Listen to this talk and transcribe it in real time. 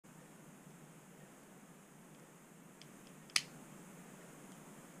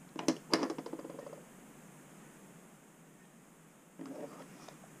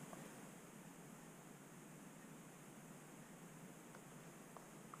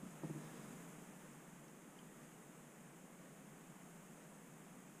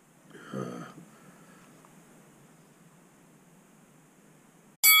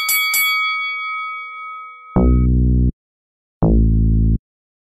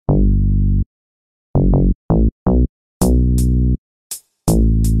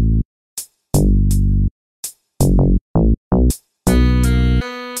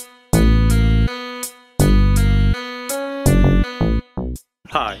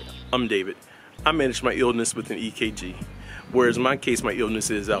I'm David. I manage my illness with an EKG, whereas in my case, my illness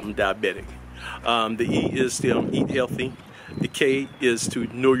is I'm diabetic. The E is to eat healthy. The K is to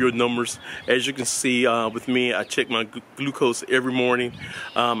know your numbers. As you can see with me, I check my glucose every morning.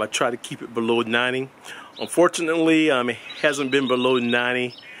 I try to keep it below 90. Unfortunately, it hasn't been below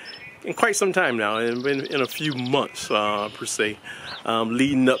 90 in quite some time now. It's been in a few months per se,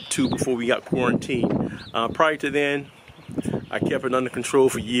 leading up to before we got quarantined. Prior to then, I kept it under control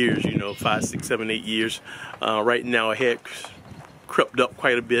for years, 5, 6, 7, 8 years. Right now I had crept up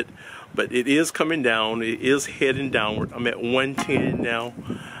quite a bit, but it is coming down. It is heading downward. I'm at 110 now,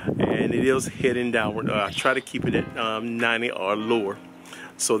 and it is heading downward. I try to keep it at 90 or lower.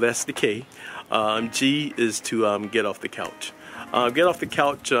 So that's the K. G is to get off the couch. Get off the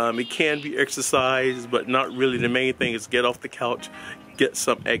couch, it can be exercise, but not really. The main thing is get off the couch, get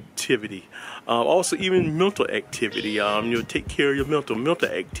some activity. Also even mental activity, take care of your mental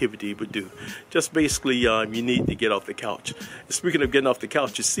activity, but do. Just basically, you need to get off the couch. Speaking of getting off the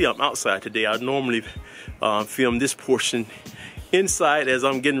couch, you see I'm outside today. I normally film this portion inside as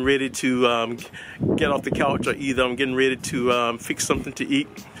I'm getting ready to get off the couch, or either I'm getting ready to fix something to eat.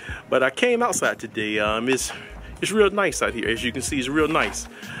 But I came outside today. It's real nice out here. As you can see, it's real nice.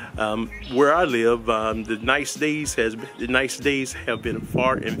 Where I live, the nice days have been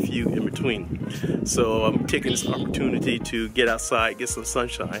far and few in between. So I'm taking this opportunity to get outside, get some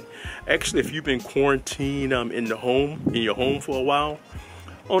sunshine. Actually, if you've been quarantined in your home for a while,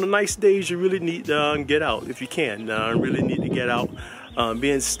 on the nice days you really need to get out if you can. Really need to get out.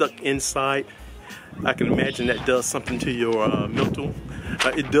 Being stuck inside, I can imagine that does something to your mental.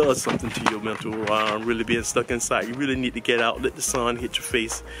 It does something to your mental, really being stuck inside. You really need to get out, let the sun hit your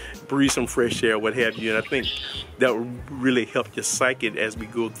face, breathe some fresh air, what have you. And I think that will really help your psyche as we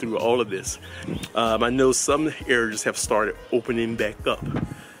go through all of this. I know some areas have started opening back up.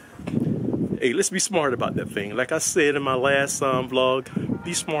 Hey, let's be smart about that thing. Like I said in my last vlog,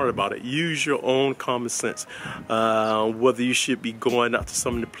 be smart about it. Use your own common sense. Whether you should be going out to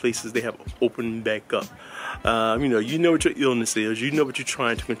some of the places they have opened back up. You know what your illness is. You know what you're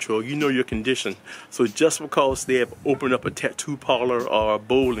trying to control. You know your condition. So just because they have opened up a tattoo parlor or a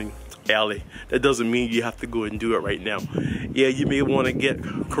bowling alley, that doesn't mean you have to go and do it right now. Yeah, you may want to get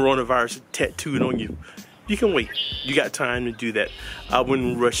coronavirus tattooed on you. You can wait. You got time to do that. I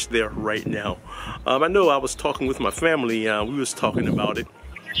wouldn't rush there right now. I know I was talking with my family. We was talking about it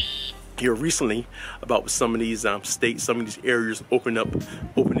here recently about some of these states, some of these areas opening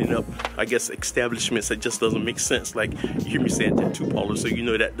up, I guess, establishments that just doesn't make sense. Like, you hear me saying tattoo parlor, so you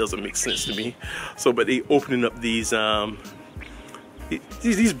know that doesn't make sense to me. So, but they opening up these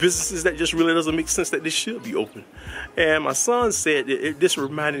businesses that just really doesn't make sense that they should be open. And my son said this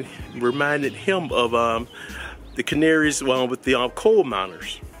reminded him of the Canaries with the coal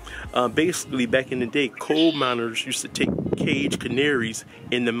miners. Basically, back in the day, coal miners used to take cage canaries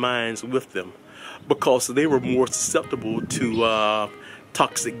in the mines with them because they were more susceptible to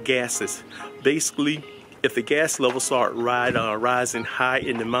toxic gases. Basically, if the gas levels start rising high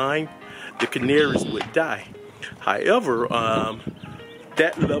in the mine, the canaries would die. However,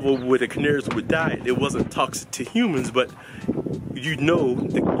 that level where the canaries would die, it wasn't toxic to humans, but the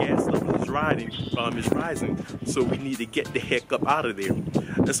gas level is rising, so we need to get the heck up out of there.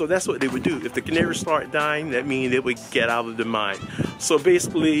 And so that's what they would do. If the canaries start dying, that means they would get out of the mine. So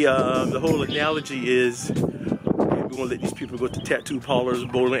basically, the whole analogy is, hey, we're gonna let these people go to tattoo parlors,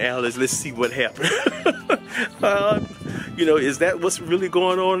 bowling alleys, let's see what happens. Is that what's really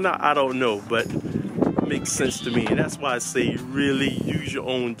going on now? I don't know, but makes sense to me. And that's why I say really use your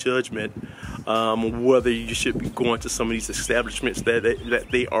own judgment whether you should be going to some of these establishments that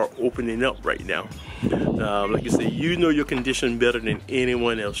they are opening up right now. Like I said, you know your condition better than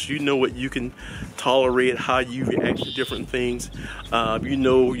anyone else. You know what you can tolerate, how you react to different things. You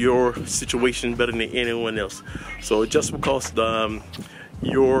know your situation better than anyone else. So just because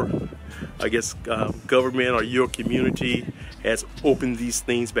your government or your community has opened these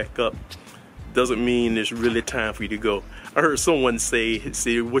things back up doesn't mean it's really time for you to go. I heard someone say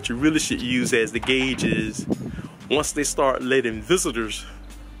what you really should use as the gauge is once they start letting visitors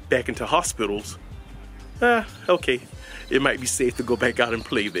back into hospitals, okay, it might be safe to go back out and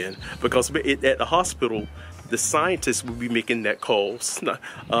play then. Because at the hospital, the scientists will be making that call.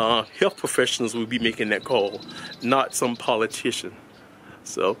 Health professionals will be making that call, not some politician.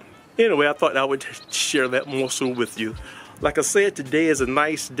 So anyway, I thought I would share that morsel with you. Like I said, today is a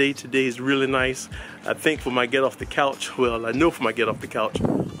nice day. Today is really nice. I think for my get off the couch, well, I know for my get off the couch,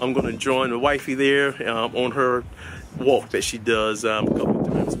 I'm going to join the wifey there on her walk that she does a couple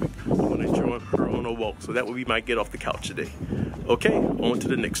of times a week. I'm going to join her on a walk. So that will be my get off the couch today. Okay, on to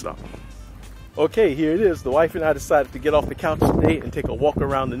the next stop. Okay, here it is. The wife and I decided to get off the couch today and take a walk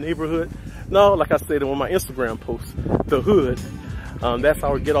around the neighborhood. No, like I said in one of my Instagram posts, the hood. That's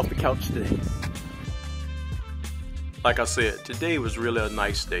our get off the couch today. Like I said, today was really a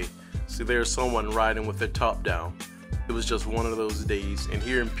nice day. See, there's someone riding with their top down. It was just one of those days, and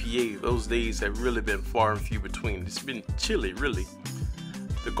here in PA, those days have really been far and few between. It's been chilly, really.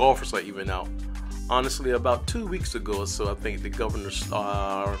 The golfers are even out. Honestly, about 2 weeks ago or so, I think the governor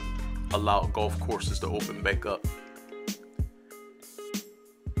allowed golf courses to open back up.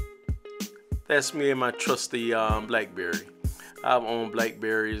 That's me and my trusty Blackberry. I've owned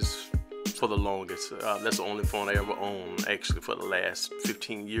Blackberries for the longest. That's the only phone I ever owned, actually, for the last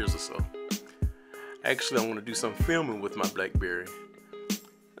 15 years or so. Actually, I want to do some filming with my Blackberry.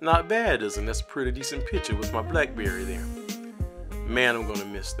 Not bad, isn't it? That's a pretty decent picture with my Blackberry there. Man, I'm gonna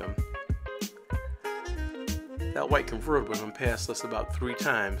miss them. That white convertible done passed us about 3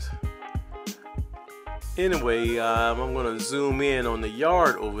 times. Anyway, I'm gonna zoom in on the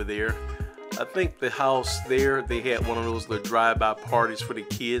yard over there. I think the house there, they had one of those little drive-by parties for the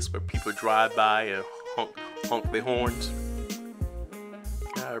kids where people drive by and honk their horns.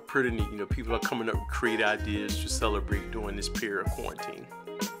 Pretty neat, you know, people are coming up with creative ideas to celebrate during this period of quarantine.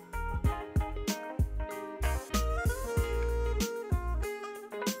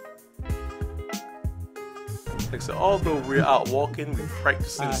 Like I said, although we're out walking, we're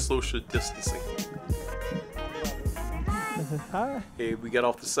practicing social distancing. Hi. Hey, we got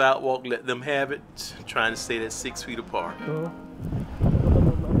off the sidewalk, let them have it, trying to stay that 6 feet apart.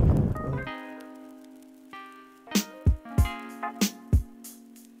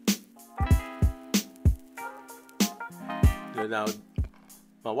 Now,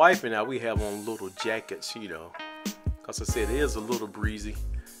 my wife and I, we have on little jackets, you know, because I said it is a little breezy.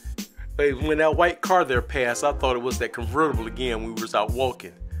 But when that white car there passed, I thought it was that convertible again. We was out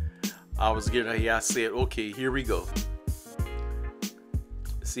walking. I was getting here. I said, okay, here we go.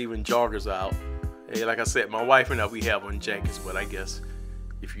 See when joggers are out. Hey, like I said, my wife and I, we have on jackets, but I guess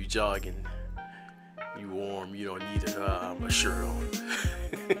if you jogging, you warm, you don't need a shirt on.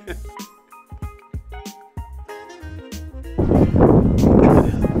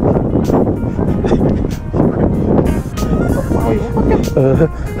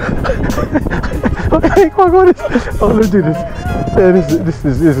 Okay, come on, oh, let's do this. Yeah, this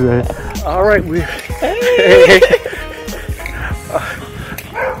is right. All right,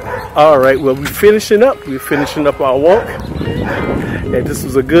 all right, well, we're finishing up. We're finishing up our walk, and this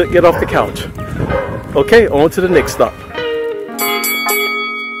was a good get off the couch. Okay, on to the next stop.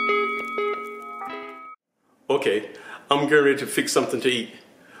 Okay, I'm getting ready to fix something to eat.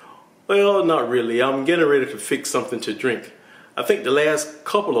 Well, not really. I'm getting ready to fix something to drink. I think the last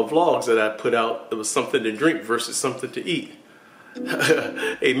couple of vlogs that I put out, there was something to drink versus something to eat.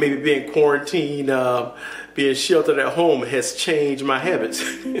 Hey, maybe being quarantined, being sheltered at home has changed my habits.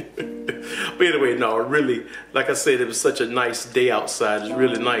 But anyway, no, really, like I said, it was such a nice day outside. It's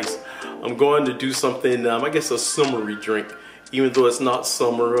really nice. I'm going to do something, I guess a summery drink. Even though it's not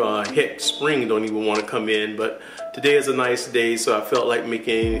summer, heck, spring don't even want to come in. But today is a nice day, so I felt like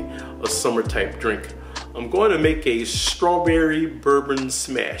making a summer type drink. I'm going to make a Strawberry Bourbon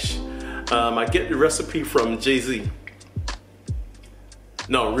Smash. I get the recipe from Jay-Z.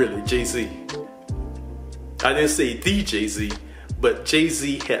 No, really, Jay-Z. I didn't say the Jay-Z, but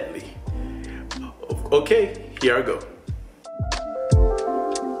Jay-Z Headley. Okay, here I go.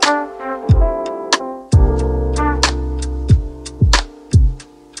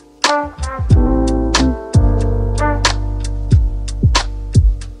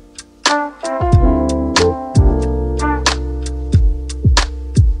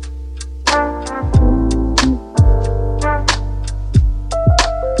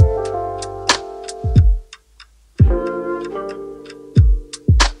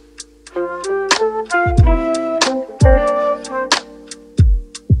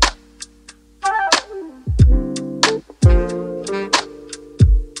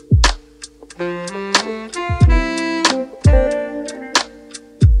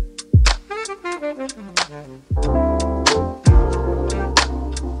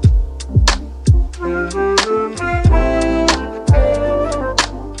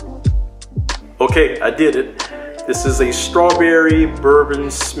 Okay, I did it. This is a Strawberry Bourbon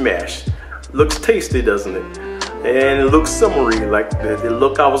Smash. Looks tasty, doesn't it? And it looks summery, like the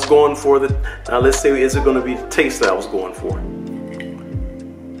look I was going for. Now let's say, is it going to be the taste that I was going for?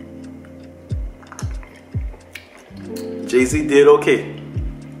 Jay-Z did okay.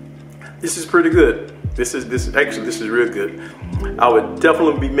 This is pretty good. This is real good. I would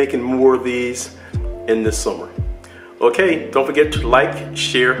definitely be making more of these in this summer. Okay, don't forget to like,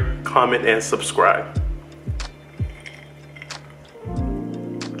 share, comment, and subscribe.